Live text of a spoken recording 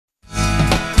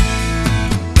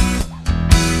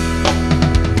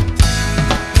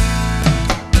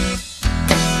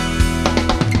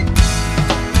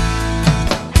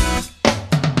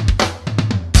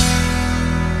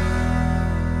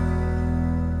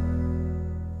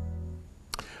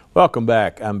Welcome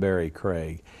back. I'm Barry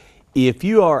Craig. If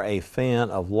you are a fan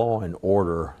of Law and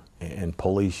Order and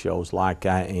police shows like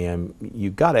I am,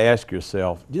 you've got to ask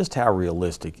yourself, just how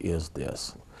realistic is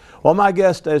this? Well, my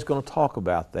guest today is going to talk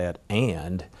about that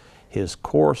and his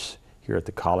course here at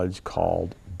the college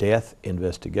called Death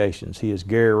Investigations. He is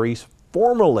Gary Reese,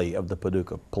 formerly of the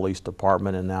Paducah Police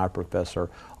Department and now a professor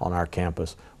on our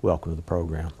campus. Welcome to the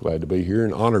program. Glad to be here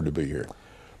and honored to be here.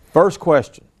 First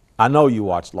question. I know you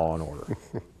watch Law and Order.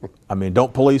 I mean,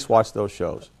 don't police watch those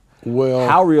shows? Well,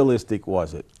 how realistic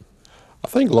was it? I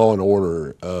think Law and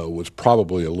Order was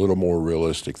probably a little more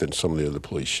realistic than some of the other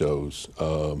police shows.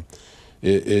 Law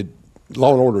and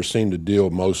Order seemed to deal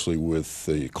mostly with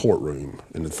the courtroom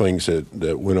and the things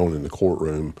that went on in the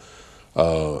courtroom,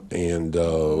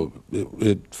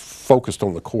 it focused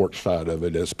on the court side of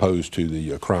it as opposed to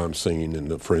the crime scene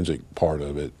and the forensic part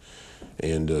of it.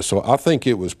 And so I think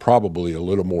it was probably a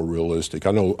little more realistic.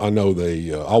 I know I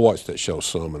watched that show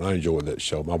some, and I enjoyed that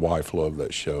show. My wife loved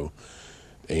that show,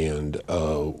 and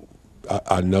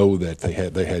I know that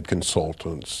they had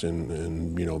consultants,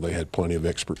 and you know, they had plenty of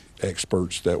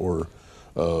experts that were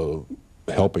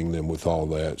helping them with all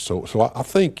that. So I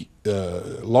think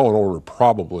Law and Order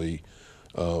probably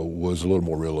was a little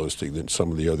more realistic than some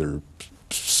of the other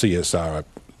CSI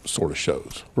sort of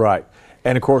shows. Right.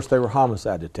 And of course, they were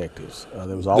homicide detectives.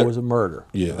 There was always a murder,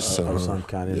 yes, of some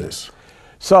kind in yes. there.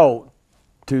 So,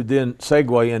 to then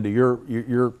segue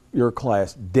into your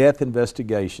class, Death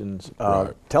Investigations.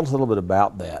 Right. Tell us a little bit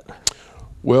about that.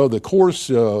 Well, the course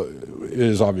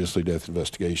is obviously Death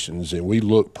Investigations, and we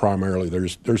look primarily.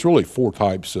 There's really four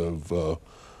types of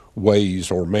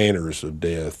ways or manners of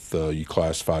death. You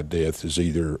classify death as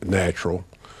either natural,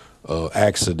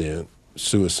 accident,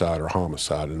 suicide, or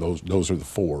homicide, and those are the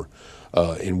four.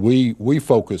 And we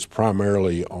focus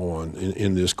primarily on,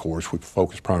 in this course, we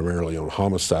focus primarily on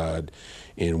homicide,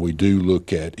 and we do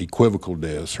look at equivocal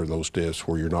deaths, or those deaths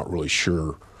where you're not really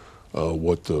sure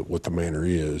what the manner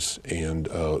is, and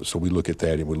so we look at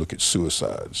that, and we look at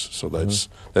suicides. So that's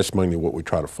mainly what we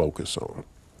try to focus on.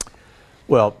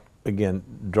 Well, again,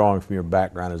 drawing from your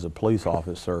background as a police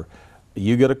officer,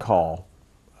 you get a call,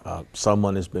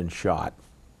 someone has been shot,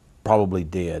 probably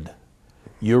dead.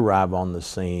 You arrive on the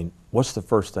scene. What's the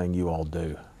first thing you all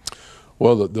do?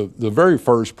 Well, the very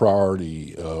first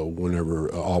priority whenever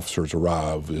officers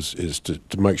arrive is to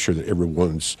make sure that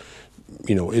everyone's,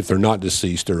 you know, if they're not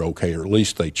deceased, they're okay, or at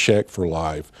least they check for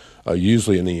life.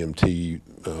 Usually an EMT,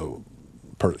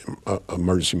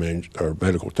 emergency manager or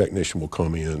medical technician will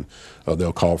come in.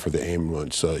 They'll call for the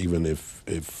ambulance, even if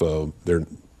they're,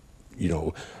 you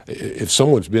know, if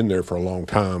someone's been there for a long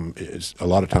time, a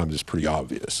lot of times it's pretty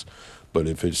obvious. But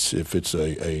if it's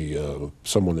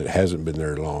someone that hasn't been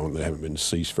there long, they haven't been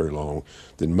deceased very long,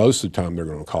 then most of the time they're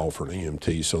going to call for an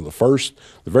EMT. So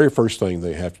the very first thing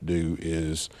they have to do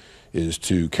is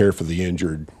to care for the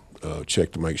injured,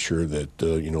 check to make sure that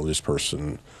you know, this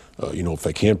person, you know, if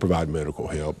they can provide medical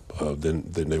help, then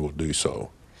they will do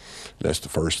so. That's the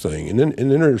first thing, and then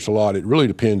there's a lot. It really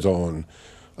depends on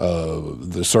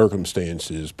the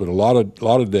circumstances, but a lot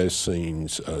of death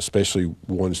scenes, especially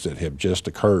ones that have just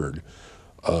occurred,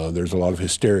 there's a lot of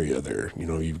hysteria there. You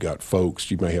know, you've got folks,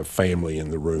 you may have family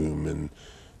in the room, and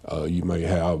you may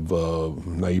have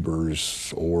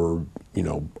neighbors or, you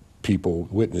know, people,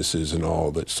 witnesses and all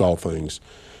that saw things.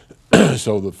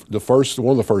 So one of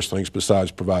the first things, besides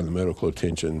providing the medical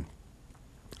attention,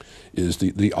 is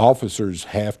the officers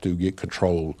have to get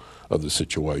control of the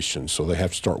situation. So they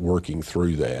have to start working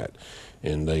through that,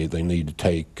 and they need to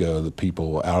take the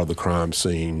people out of the crime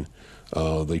scene.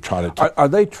 They try to. Are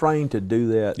they trained to do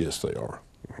that? Yes, they are.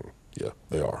 Yeah,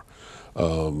 they are.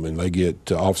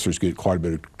 And officers get quite a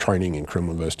bit of training in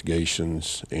criminal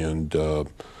investigations, and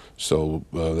so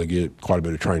they get quite a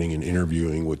bit of training in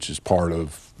interviewing, which is part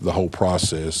of the whole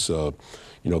process. You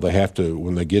know, they have to,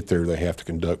 when they get there, they have to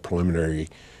conduct preliminary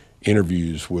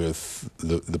interviews with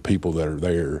the people that are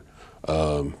there,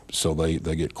 so they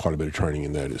get quite a bit of training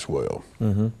in that as well.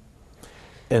 Mm-hmm.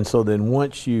 And so then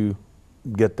once you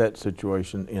get that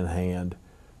situation in hand,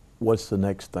 what's the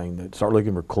next thing? Start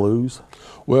looking for clues?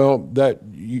 Well,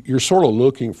 you're sort of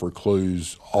looking for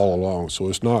clues all along, so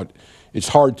it's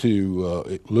hard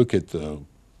to look at the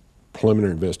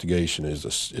preliminary investigation as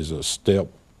a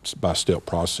step-by-step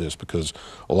process, because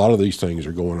a lot of these things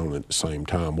are going on at the same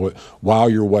time. While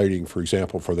you're waiting, for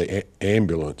example, for the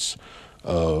ambulance,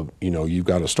 you know, you've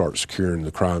got to start securing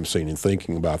the crime scene and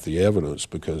thinking about the evidence,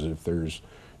 because if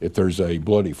there's a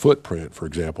bloody footprint, for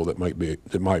example, that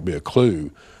might be a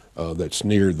clue that's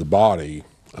near the body,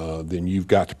 then you've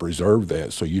got to preserve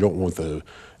that. So you don't want the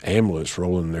ambulance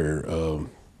rolling there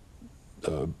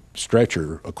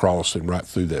stretcher across and right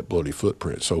through that bloody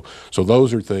footprint. So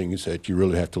those are things that you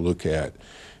really have to look at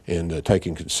and take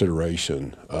in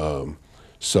consideration.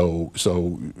 So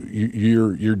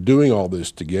you're doing all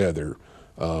this together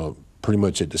pretty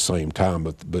much at the same time,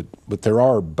 but there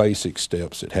are basic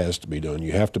steps that has to be done.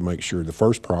 You have to make sure the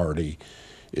first priority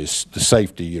is the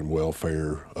safety and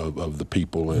welfare of the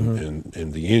people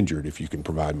and the injured, if you can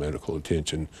provide medical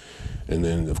attention. And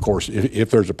then, of course,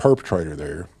 if there's a perpetrator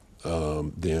there,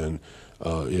 then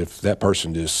if that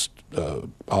person just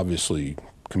obviously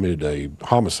committed a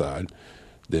homicide,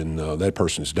 then that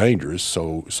person is dangerous.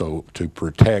 So to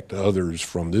protect others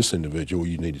from this individual,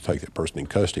 you need to take that person in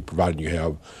custody, provided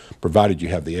you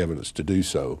have the evidence to do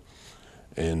so.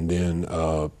 And then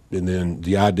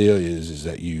the idea is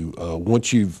that you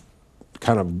once you've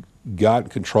kind of got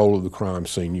control of the crime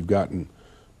scene, you've gotten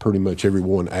pretty much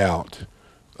everyone out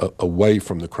away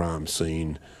from the crime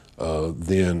scene.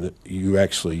 Then you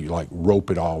actually like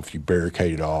rope it off, you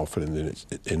barricade it off, and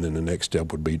then the next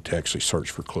step would be to actually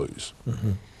search for clues.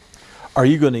 Mm-hmm. Are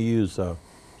you going to use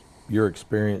your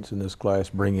experience in this class,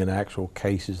 bring in actual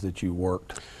cases that you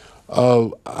worked?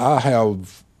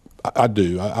 I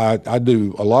do. I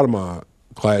do a lot of my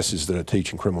classes that I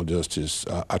teach in criminal justice.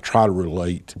 I try to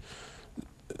relate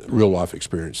real life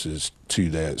experiences to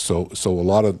that. So a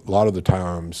lot of the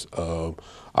times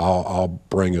I'll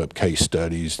bring up case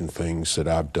studies and things that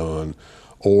I've done,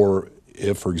 or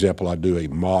if, for example, I do a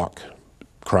mock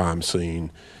crime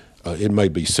scene, it may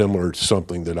be similar to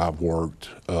something that I've worked.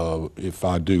 If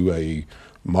I do a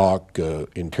mock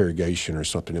interrogation or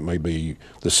something, it may be,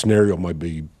 the scenario may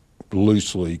be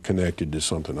loosely connected to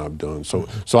something I've done. So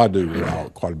I do rely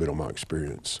quite a bit on my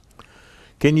experience.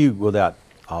 Can you, without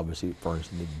obviously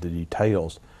furnishing the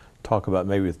details, talk about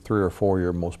maybe 3 or 4 of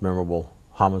your most memorable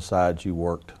homicides you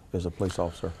worked as a police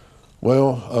officer?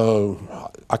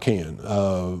 Well, I can.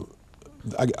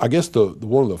 I guess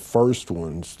one of the first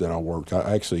ones that I worked,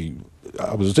 I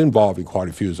was involved in quite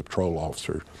a few as a patrol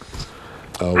officer.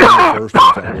 One of the first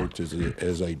ones I worked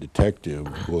as a detective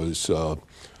was a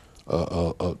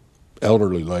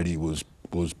elderly lady was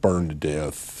burned to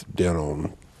death down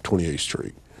on 28th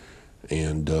Street,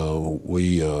 and I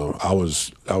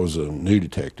was a new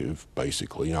detective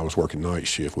basically. I was working night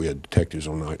shift. We had detectives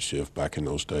on night shift back in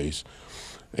those days,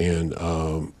 and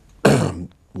I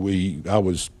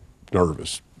was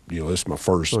nervous. You know, this is my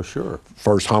first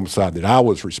first homicide that I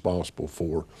was responsible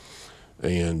for,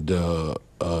 and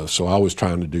so I was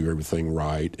trying to do everything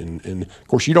right. And of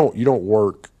course, you don't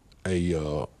work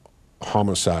a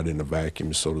homicide in a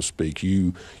vacuum, so to speak.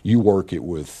 You work it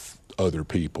with other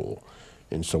people,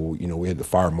 and so we had the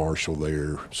fire marshal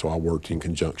there. So I worked in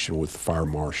conjunction with the fire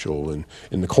marshal and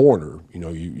the coroner.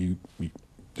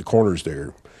 The coroner's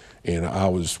there. And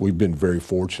we've been very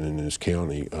fortunate in this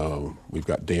county. We've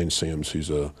got Dan Sims, who's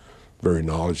a very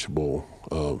knowledgeable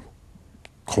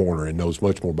coroner and knows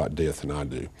much more about death than I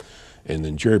do. And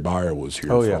then Jerry Byer was here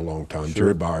for a long time.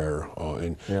 Sure. Jerry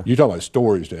Byer, you talk about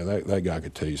stories now, that guy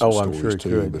could tell you some stories sure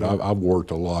too. Could, but I've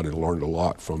worked a lot and learned a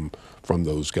lot from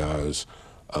those guys.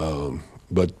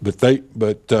 But the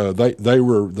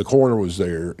coroner was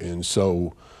there, and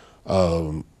so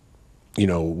the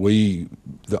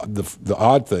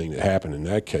odd thing that happened in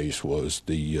that case was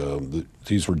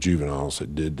these were juveniles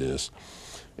that did this,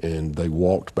 and they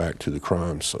walked back to the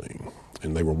crime scene,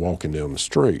 and they were walking down the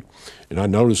street, and I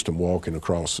noticed them walking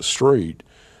across the street,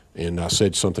 and I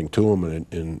said something to them,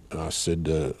 and I said,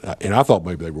 and I thought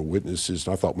maybe they were witnesses,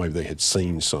 and I thought maybe they had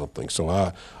seen something, so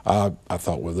I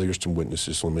thought, well, there's some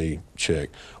witnesses, let me check.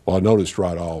 Well, I noticed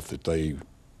right off that they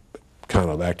kind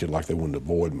of acted like they wanted to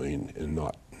avoid me and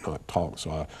not talk.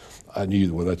 So I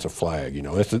knew, well, that's a flag,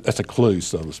 that's a clue,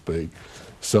 so to speak.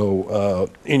 So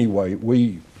anyway,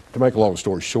 to make a long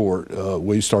story short,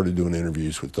 we started doing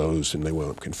interviews with those, and they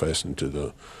wound up confessing to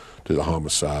the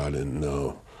homicide, and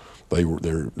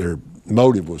their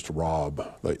motive was to rob.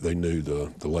 They knew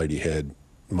the lady had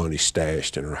money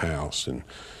stashed in her house, and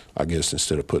I guess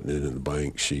instead of putting it in the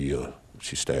bank, she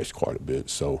stashed quite a bit.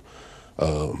 So,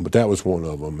 but that was one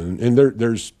of them, and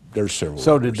there's several.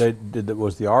 So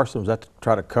was the arson, was that to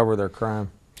try to cover their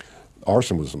crime?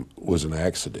 Arson was an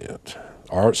accident.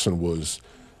 Arson was,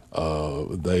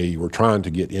 they were trying to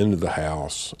get into the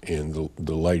house, and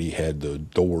the lady had the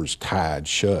doors tied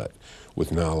shut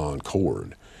with nylon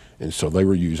cord, and so they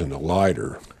were using a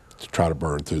lighter to try to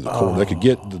burn through the cord. They could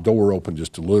get the door open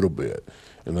just a little bit,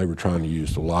 and they were trying to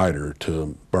use the lighter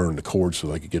to burn the cord so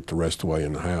they could get the rest of the way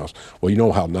in the house. Well, you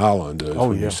know how nylon does.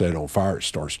 When you set it on fire, it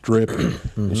starts dripping.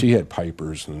 And she had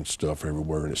papers and stuff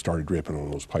everywhere, and it started dripping on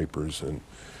those papers.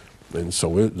 And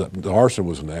so the arson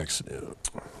was an accident.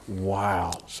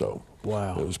 Wow. So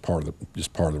Wow. It was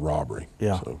just part of the robbery.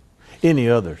 Yeah. So. Any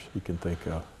others you can think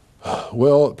of?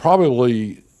 Well,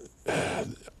 probably,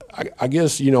 I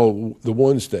guess, you know, the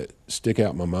ones that stick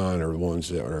out in my mind are the ones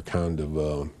that are kind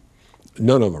of,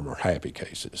 none of them are happy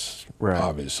cases, Right.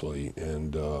 obviously.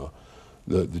 And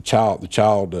the child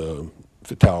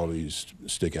fatalities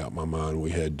stick out in my mind. We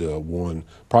had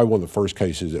probably one of the first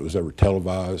cases that was ever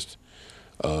televised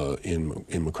in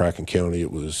McCracken County.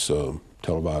 It was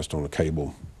televised on a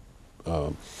cable.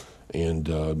 And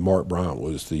Mark Bryant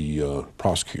was the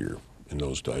prosecutor in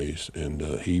those days, and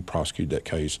he prosecuted that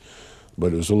case.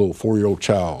 But it was a little 4-year-old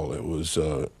child that was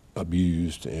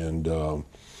abused, and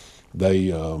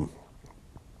the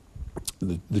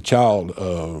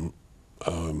child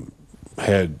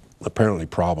had apparently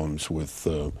problems with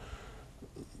you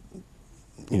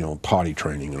know, potty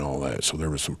training and all that. So there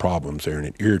was some problems there, and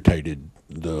it irritated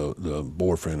the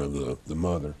boyfriend of the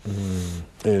mother.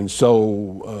 And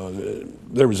so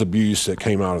there was abuse that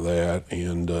came out of that,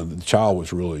 and the child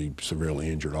was really severely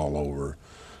injured all over.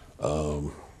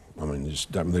 I mean,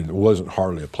 there wasn't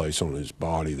hardly a place on his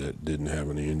body that didn't have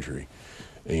an injury.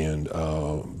 And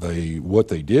what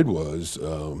they did was,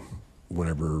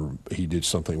 whenever he did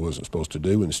something he wasn't supposed to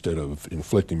do, instead of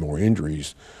inflicting more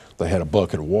injuries, they had a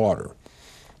bucket of water.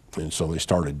 And so they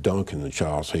started dunking the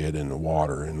child's head in the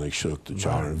water, and they shook the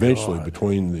child. And eventually,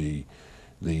 between the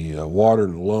water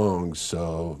in the lungs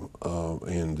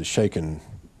and the shaken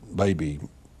baby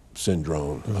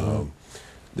syndrome,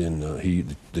 then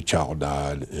the child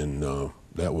died. And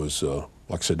that was, like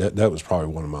I said, that was probably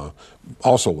one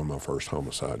of my first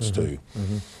homicides too.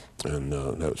 And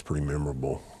that was pretty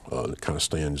memorable. It kind of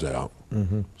stands out.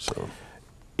 So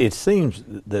It seems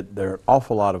that there are an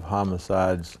awful lot of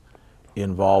homicides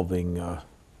involving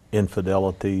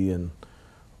infidelity and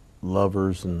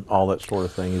lovers and all that sort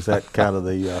of thing. Is that kind of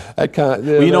the?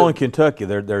 Well, you know, in Kentucky,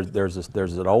 there's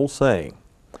an old saying: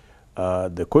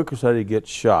 the quickest way to get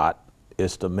shot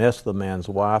is to mess the man's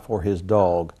wife or his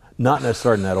dog. Not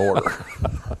necessarily in that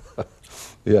order.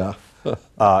 Yeah.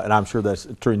 And I'm sure that's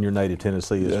true in your native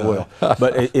Tennessee as well.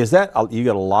 But is that, you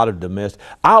got a lot of domestic,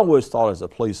 I always thought as a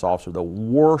police officer the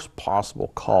worst possible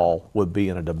call would be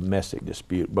in a domestic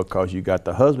dispute, because you got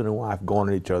the husband and wife going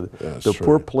at each other. The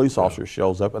poor police officer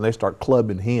shows up and they start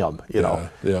clubbing him, you know.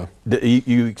 Yeah.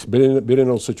 You Been in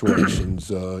those situations,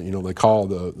 you know, they call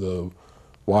the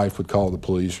wife would call the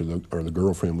police, or the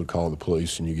girlfriend would call the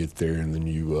police, and you get there, and then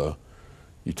you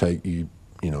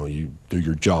do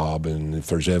your job, and if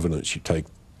there's evidence, you take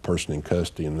the person in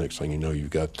custody, and the next thing you know, you've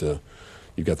got the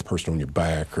person on your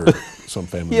back, or some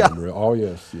family member. Oh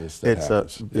yes, that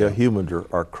happens. Humans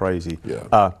are crazy.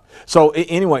 Yeah. So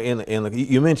anyway,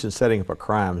 you mentioned setting up a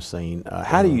crime scene.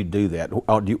 How do you do that?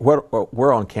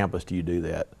 Where on campus do you do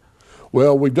that?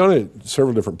 Well, we've done it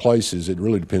several different places. It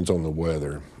really depends on the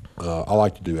weather. I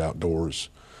like to do outdoors,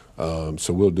 so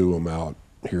we'll do them out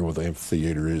here where the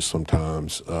amphitheater is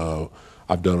sometimes.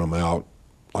 I've done them out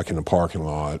like in the parking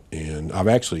lot, and I've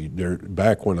actually,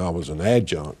 back when I was an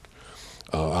adjunct,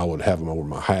 I would have them over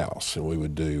my house, and we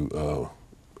would do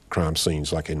crime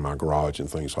scenes like in my garage and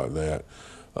things like that.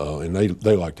 And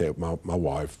they liked that. My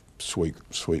wife,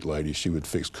 sweet lady, she would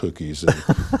fix cookies and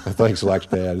things like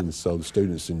that, and so the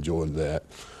students enjoyed that.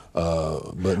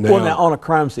 But now on a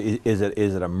crime scene, is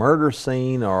it a murder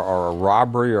scene or a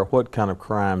robbery, or what kind of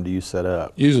crime do you set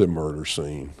up? Usually a murder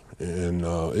scene, and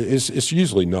it's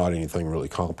usually not anything really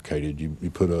complicated. You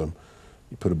put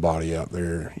a body out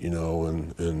there, you know,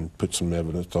 and put some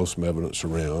evidence, throw some evidence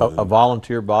around. A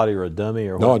volunteer body or a dummy,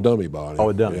 or what? No, a dummy body. Oh,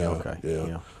 a dummy. Yeah, Okay.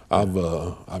 Yeah.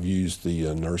 I've used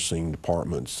the nursing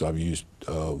departments. I've used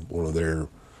one of their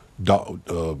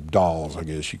dolls, I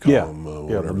guess you call them.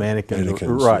 The mannequins.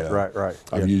 Right.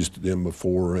 I've used them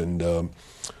before, and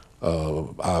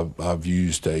I've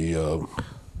used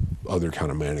other kind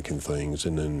of mannequin things,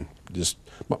 and then just,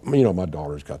 you know, my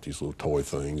daughter's got these little toy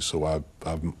things, so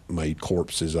I've made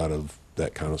corpses out of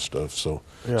that kind of stuff. So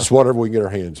just whatever we can get our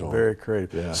hands on. Very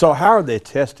creative. Yeah. So how are they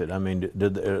tested? I mean,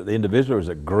 did the individual, or is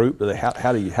it a group?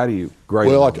 How do you grade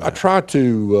them? Well, I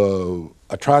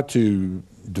try to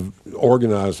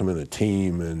organize them in a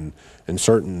team, and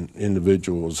certain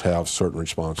individuals have certain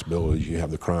responsibilities. You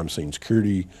have the crime scene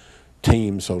security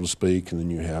team, so to speak, and then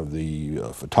you have the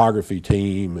photography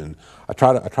team, and I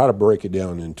try to break it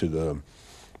down into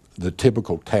the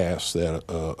typical tasks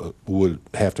that would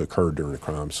have to occur during a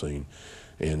crime scene,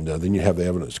 and then you have the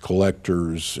evidence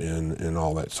collectors and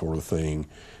all that sort of thing.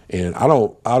 And I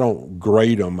don't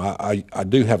grade them. I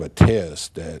do have a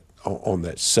test that on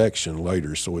that section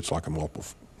later, so it's like a multiple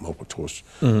choice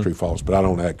true false, but I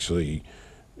don't actually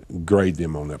grade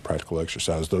them on that practical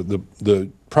exercise.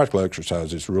 The practical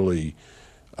exercise is really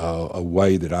a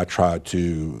way that I try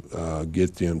to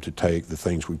get them to take the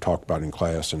things we've talked about in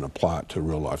class and apply it to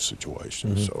real life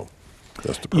situations. So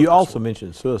that's the purpose. You also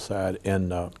mentioned suicide,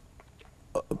 and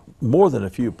more than a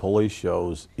few police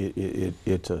shows,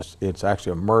 it's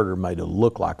actually a murder made to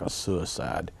look like a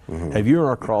suicide. Have you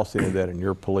run across any of that in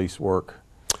your police work?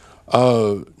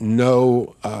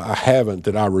 No, I haven't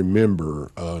that I remember,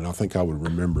 and I think I would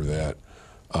remember that.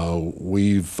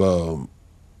 We've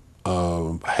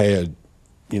had,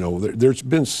 there's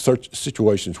been such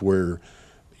situations where,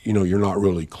 you're not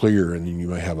really clear, and then you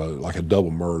may have like a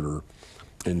double murder,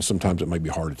 and sometimes it may be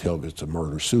hard to tell if it's a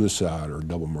murder-suicide or a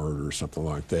double murder or something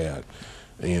like that.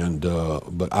 And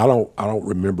but I don't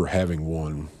remember having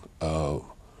one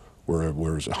where it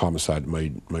was a homicide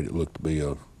made it look to be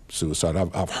a suicide.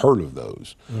 I've heard of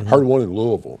those. Heard of one in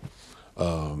Louisville.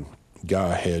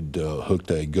 Guy had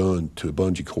hooked a gun to a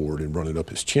bungee cord and run it up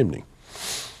his chimney,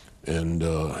 and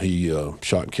he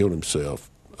shot and killed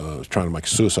himself. Was trying to make a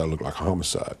suicide look like a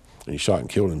homicide, and he shot and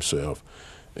killed himself.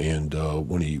 And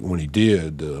when he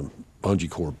did, bungee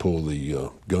cord pulled the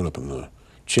gun up in the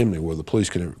chimney where the police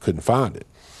couldn't find it,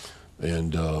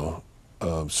 and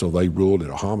so they ruled it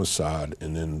a homicide.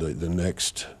 And then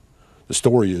the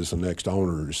story is the next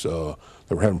owners, they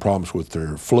were having problems with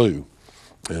their flue,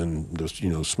 and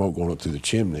the smoke going up through the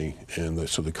chimney, and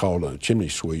so they called a chimney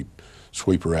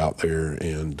sweeper out there,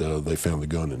 and they found the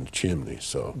gun in the chimney.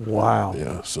 So wow.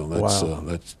 Yeah, so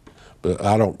that's but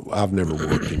I've never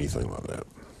worked anything like that.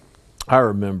 I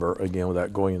remember, again,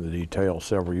 without going into detail,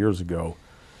 several years ago,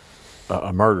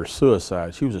 a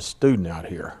murder-suicide. She was a student out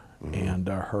here, and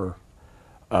her,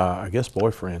 I guess,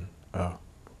 boyfriend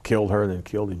killed her and then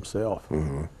killed himself.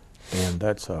 And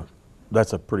that's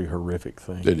a pretty horrific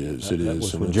thing. It is. That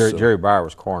is. was when Jerry Bauer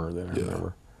was coroner then, I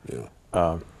remember.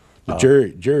 Yeah.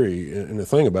 Jerry, and the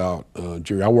thing about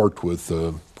Jerry, I worked with,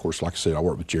 of course, like I said, I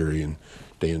worked with Jerry and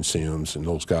Dan Sims and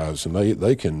those guys, and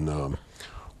they can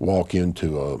walk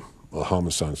into a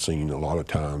homicide scene a lot of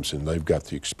times, and they've got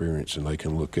the experience, and they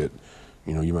can look at,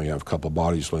 you may have a couple of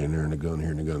bodies laying there and a gun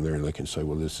here and a gun there, and they can say,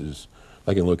 well,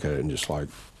 they can look at it and just like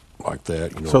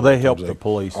that. So they help the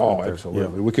police. Oh, absolutely.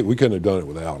 Yeah. We couldn't have done it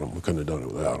without them. We couldn't have done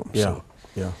it without them. Yeah,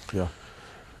 so. yeah.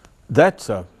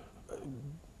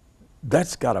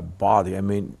 That's got to bother you. I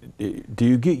mean, do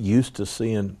you get used to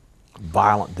seeing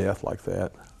violent death like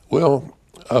that? Well,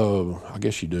 I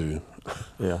guess you do.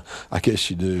 Yeah, I guess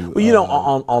you do. Well,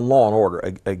 on Law and Order,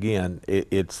 again,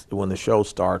 it's when the show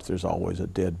starts, there's always a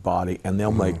dead body, and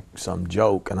they'll make some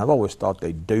joke, and I've always thought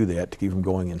they do that to keep them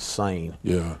going insane.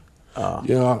 Yeah,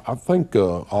 I think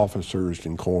officers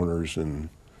and coroners and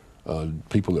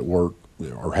people that work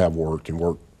or have worked and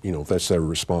work, if that's their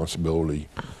responsibility,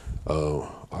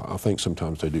 I think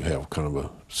sometimes they do have kind of a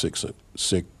sick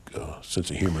sense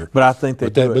of humor. But I think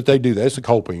but they do that. It's a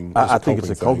coping. I think it's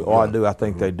a coping. Oh, yeah. I do. I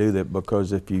think they do that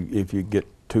because if you get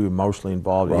too emotionally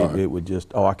involved, it would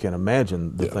just. Oh, I can't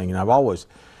imagine the thing. And I've always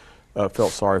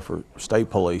felt sorry for state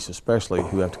police, especially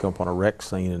who have to come up on a wreck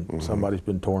scene and somebody's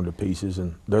been torn to pieces,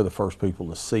 and they're the first people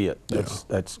to see it.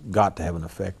 That's got to have an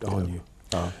effect on you.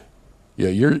 Yeah,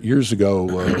 years ago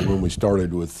when we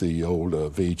started with the old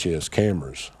VHS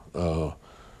cameras.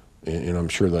 And I'm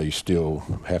sure they still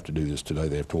have to do this today.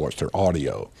 They have to watch their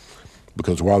audio,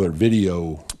 because while they're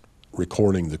video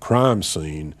recording the crime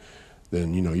scene,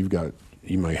 then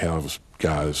you may have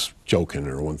guys joking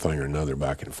or one thing or another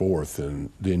back and forth,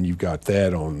 and then you've got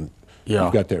that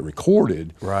you've got that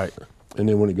recorded, right? And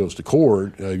then when it goes to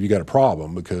court, you got a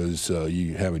problem because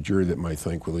you have a jury that may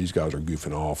think, well, these guys are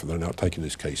goofing off and they're not taking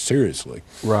this case seriously.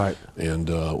 Right. And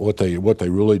what they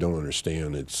really don't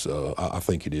understand, I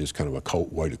think it is kind of a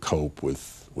way to cope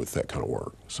with that kind of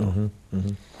work. So.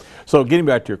 So getting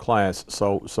back to your clients,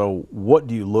 so what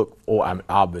do you look for? I mean,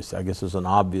 obviously, I guess it's an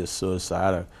obvious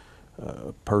suicide.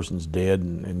 A person's dead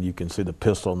and you can see the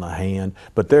pistol in the hand.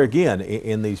 But there again,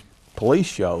 in these police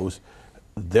shows,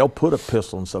 they'll put a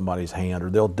pistol in somebody's hand or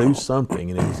they'll do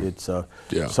something, and so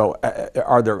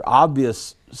are there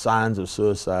obvious signs of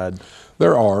suicide?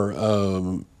 There are.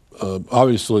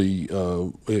 Obviously,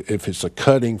 if it's a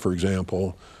cutting, for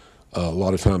example, a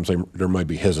lot of times there may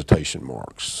be hesitation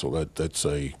marks. So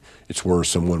it's where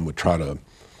someone would try to,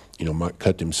 might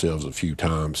cut themselves a few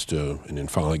times and then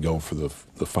finally go for the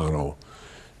final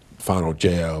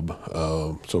jab.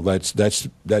 So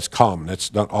that's common.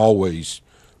 That's not always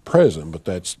present, but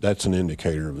that's an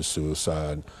indicator of a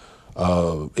suicide.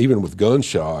 Even with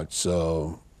gunshots,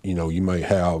 you may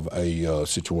have a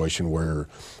situation where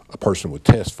a person would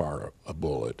test fire a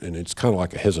bullet, and it's kind of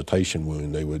like a hesitation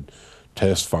wound. They would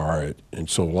test fire it. And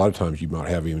so a lot of times you might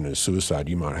have, even a suicide,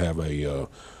 you might have a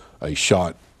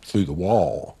shot through the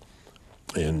wall,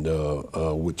 and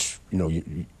which, you know,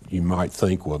 you might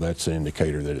think, well, that's an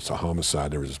indicator that it's a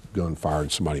homicide. There was gunfire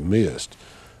and somebody missed.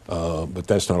 But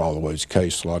that's not always the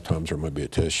case. A lot of times there might be a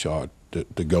test shot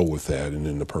to go with that, and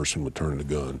then the person would turn the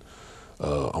gun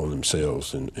on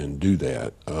themselves and do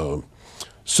that.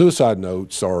 Suicide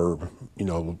notes are, you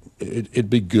know, it'd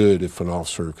be good if an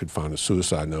officer could find a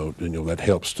suicide note, and, you know, that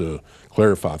helps to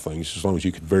clarify things, as long as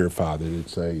you could verify that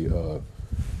it's a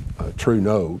true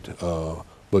note.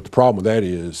 But the problem with that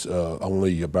is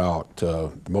only about,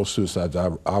 most suicides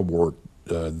I worked,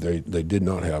 they did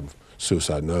not have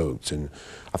suicide notes. And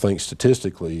I think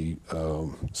statistically,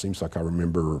 it seems like I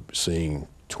remember seeing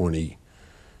 20,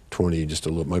 just a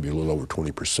little, maybe a little over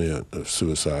 20% of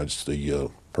suicides, the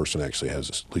person actually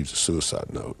leaves a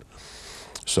suicide note.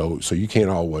 So you can't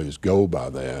always go by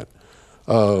that.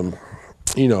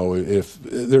 You know, if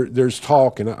there's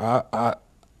talk, and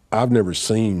I've never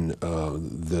seen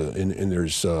and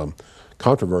there's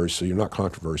controversy, not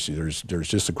controversy, there's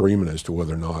disagreement as to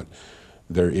whether or not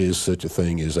there is such a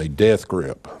thing as a death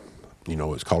grip. You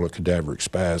know, it's called a cadaveric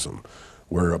spasm,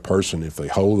 where a person, if they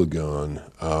hold a gun,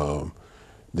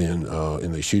 then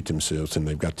and they shoot themselves, and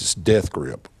they've got this death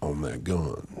grip on that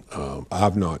gun.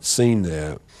 I've not seen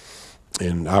that,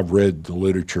 and I've read the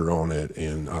literature on it,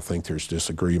 and I think there's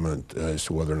disagreement as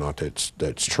to whether or not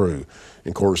that's true. And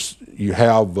of course, you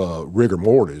have rigor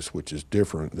mortis, which is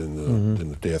different than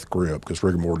the death grip, because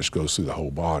rigor mortis goes through the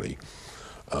whole body.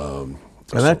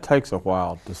 And that takes a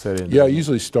while to set in. Yeah, it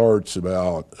usually starts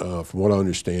about, from what I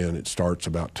understand, it starts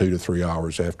about 2 to 3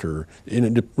 hours after,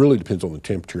 and it really depends on the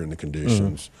temperature and the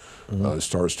conditions. It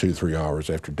starts 2 to 3 hours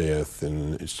after death,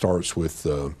 and it starts with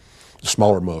the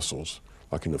smaller muscles,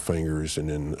 like in the fingers, and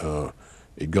then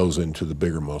it goes into the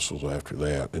bigger muscles after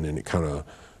that, and then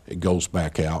it goes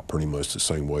back out pretty much the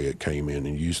same way it came in,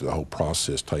 and usually the whole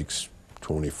process takes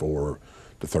 24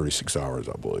 to 36 hours,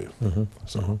 I believe.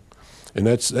 And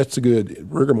that's a good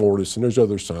rigor mortis, and there's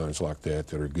other signs like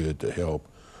that are good to help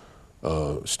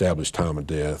establish time of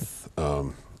death,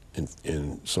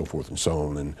 and so forth and so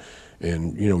on.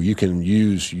 And you know, you can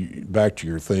use, back to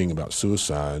your thing about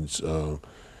suicides, you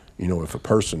know, if a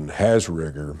person has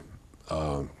rigor,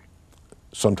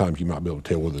 sometimes you might be able to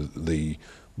tell whether the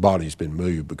body's been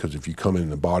moved, because if you come in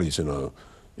and the body's in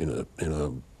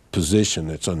a position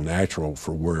that's unnatural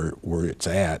for where it's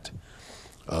at,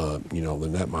 you know,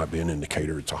 then that might be an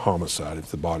indicator it's a homicide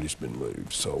if the body's been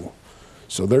moved. So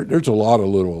there's a lot of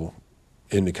little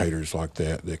indicators like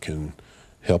that can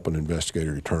help an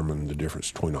investigator determine the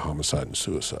difference between a homicide and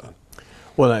suicide.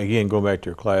 Well, again, going back to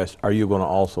your class, are you going to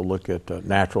also look at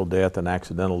natural death and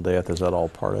accidental death? Is that all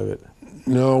part of it?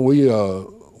 No,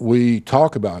 we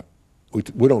talk about, we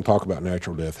don't talk about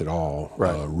natural death at all,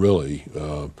 right. Really,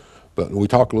 but we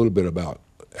talk a little bit about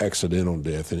accidental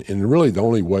death, and really the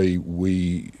only way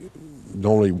we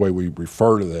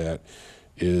refer to that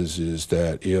is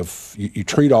that if you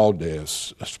treat all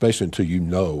deaths, especially until you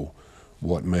know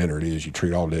what manner it is, you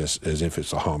treat all deaths as if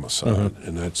it's a homicide,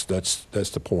 and that's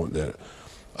the point that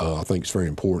I think is very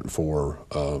important for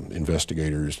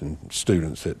investigators and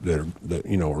students that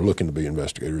you know are looking to be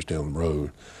investigators down the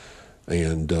road,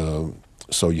 and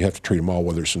so you have to treat them all,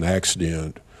 whether it's an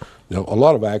accident. Now, a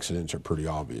lot of accidents are pretty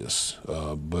obvious,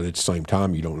 but at the same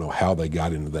time, you don't know how they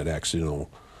got into that accidental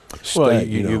state. Well,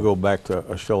 you go back to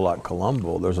a show like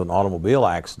Columbo, there's an automobile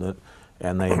accident,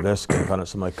 and they investigate on it,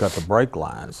 somebody cut the brake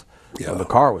lines. Yeah. The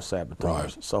car was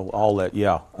sabotaged. Right. So all that,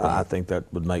 yeah, Right. I think that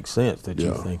would make sense, that you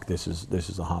Yeah. think this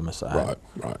is a homicide.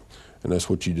 Right. And that's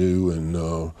what you do,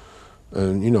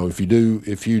 and you know, if you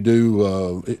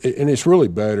do, and it's really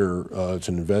better as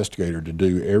an investigator to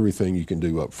do everything you can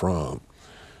do up front,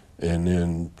 and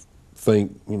then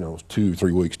think, you know, 2 or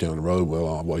 3 weeks down the road, well,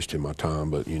 I'm wasting my time,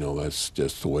 but you know, that's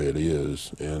just the way it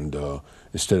is. And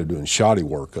instead of doing shoddy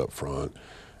work up front,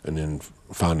 and then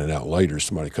finding out later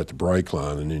somebody cut the brake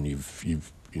line, and then you've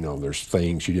you know, there's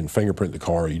things you didn't fingerprint the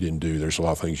car, you didn't do. There's a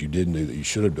lot of things you didn't do that you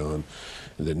should have done,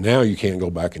 and that now you can't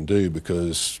go back and do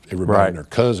because everybody Right. and their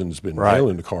cousin's been Right.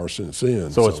 nailing the car since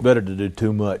then. So it's better to do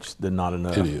too much than not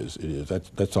enough. It is.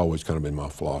 That's always kind of been my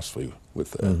philosophy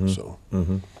with that. So.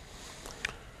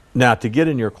 Now, to get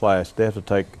in your class, do they have to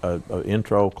take an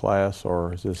intro class,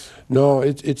 or is this? No,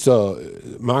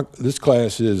 this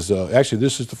class is actually,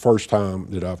 this is the first time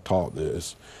that I've taught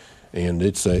this, and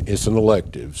it's an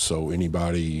elective. So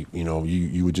anybody, you know,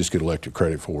 you would just get elective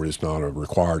credit for it. It's not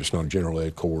it's not a general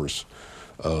ed course,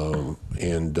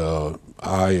 and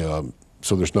I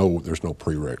so there's no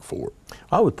prereq for it.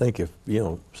 I would think if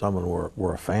someone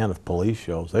were a fan of police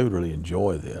shows, they would really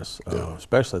enjoy this,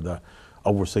 especially the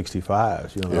over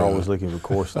 65s. They're always looking for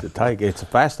courses to take. It's a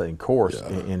fascinating course,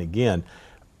 and again,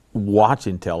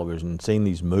 watching television, seeing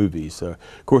these movies. Of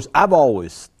course, I've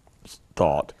always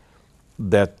thought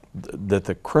that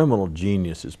the criminal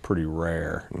genius is pretty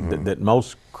rare. That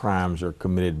most crimes are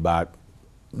committed by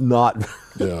not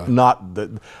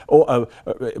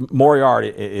Moriarty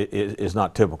is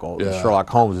not typical. Sherlock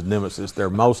Holmes' nemesis. They're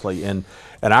mostly and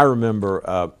I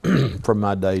remember from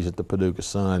my days at the Paducah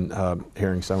Sun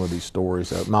hearing some of these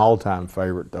stories. My all-time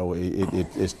favorite though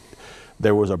is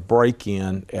there was a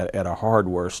break-in at a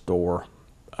hardware store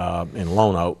in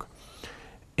Lone Oak,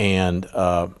 and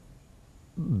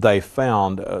they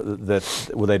found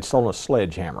that they'd stolen a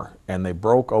sledgehammer, and they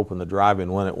broke open the drive-in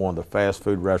one at one of the fast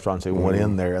food restaurants. They went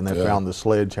in there and they found the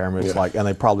sledgehammer. It's like, and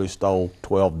they probably stole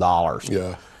 $12.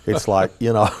 Yeah. It's like,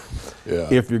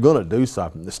 if you're going to do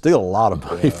something, there's still a lot of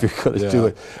money if you're going to do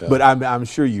it. Yeah. But I'm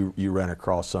sure you ran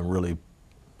across some really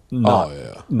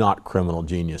not criminal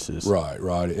geniuses. Right.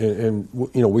 And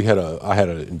I had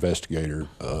an investigator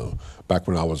back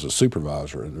when I was a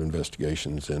supervisor of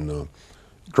investigations, and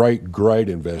great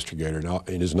investigator,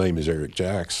 and his name is Eric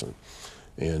Jackson.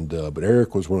 And but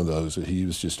Eric was one of those that he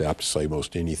was just apt to say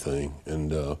most anything,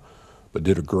 and but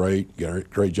did a great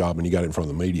job. And he got in front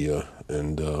of the media,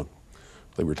 and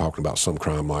they were talking about some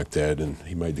crime like that, and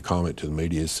he made the comment to the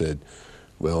media. Said,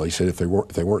 "Well," he said, if they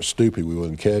weren't stupid, we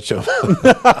wouldn't catch them."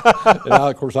 And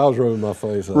of course, I was rubbing my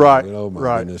face. Right. Oh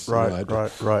my goodness. Right.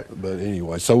 But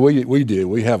anyway, so we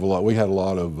had a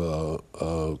lot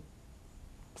of.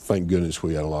 Thank goodness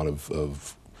we had a lot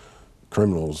of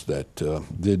criminals that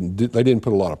didn't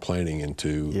put a lot of planning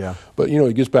into. Yeah. But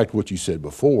it gets back to what you said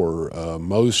before.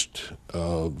 Most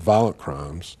violent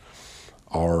crimes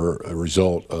are a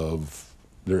result of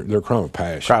their crime of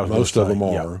passion. Most of them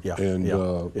are,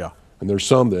 and there's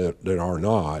some that are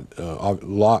not. A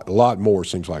lot more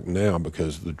seems like now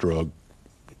because of the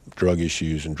drug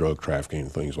issues and drug trafficking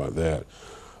and things like that.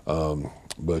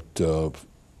 But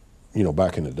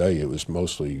back in the day, it was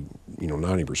mostly,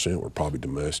 90% were probably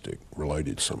domestic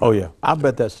related somehow. Oh yeah, I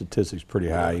bet that statistic's pretty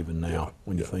high even now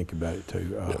when you think about it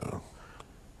too.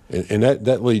 And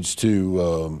that leads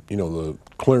to the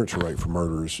clearance rate for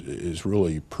murders is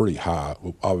really pretty high.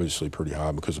 Obviously pretty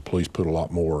high because the police put a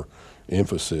lot more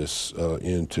emphasis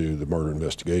into the murder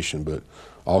investigation, but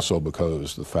also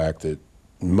because the fact that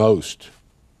most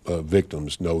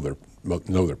victims know their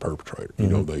perpetrator. They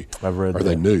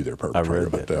knew their perpetrator.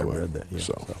 I've read that.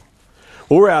 So.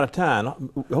 Well, we're out of time.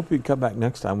 I hope you can come back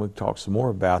next time. We can talk some more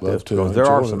about this because there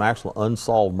are some actual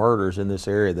unsolved murders in this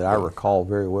area that I recall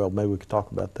very well. Maybe we could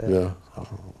talk about that. Yeah.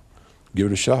 Give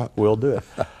it a shot. We'll do it.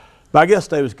 My guest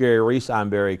today was Gary Reese. I'm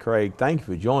Barry Craig. Thank you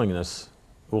for joining us.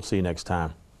 We'll see you next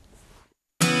time.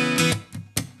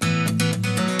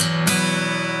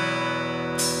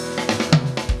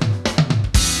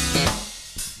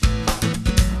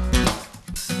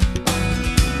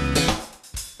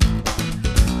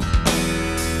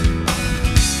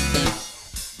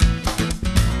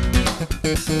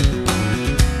 Mm-hmm.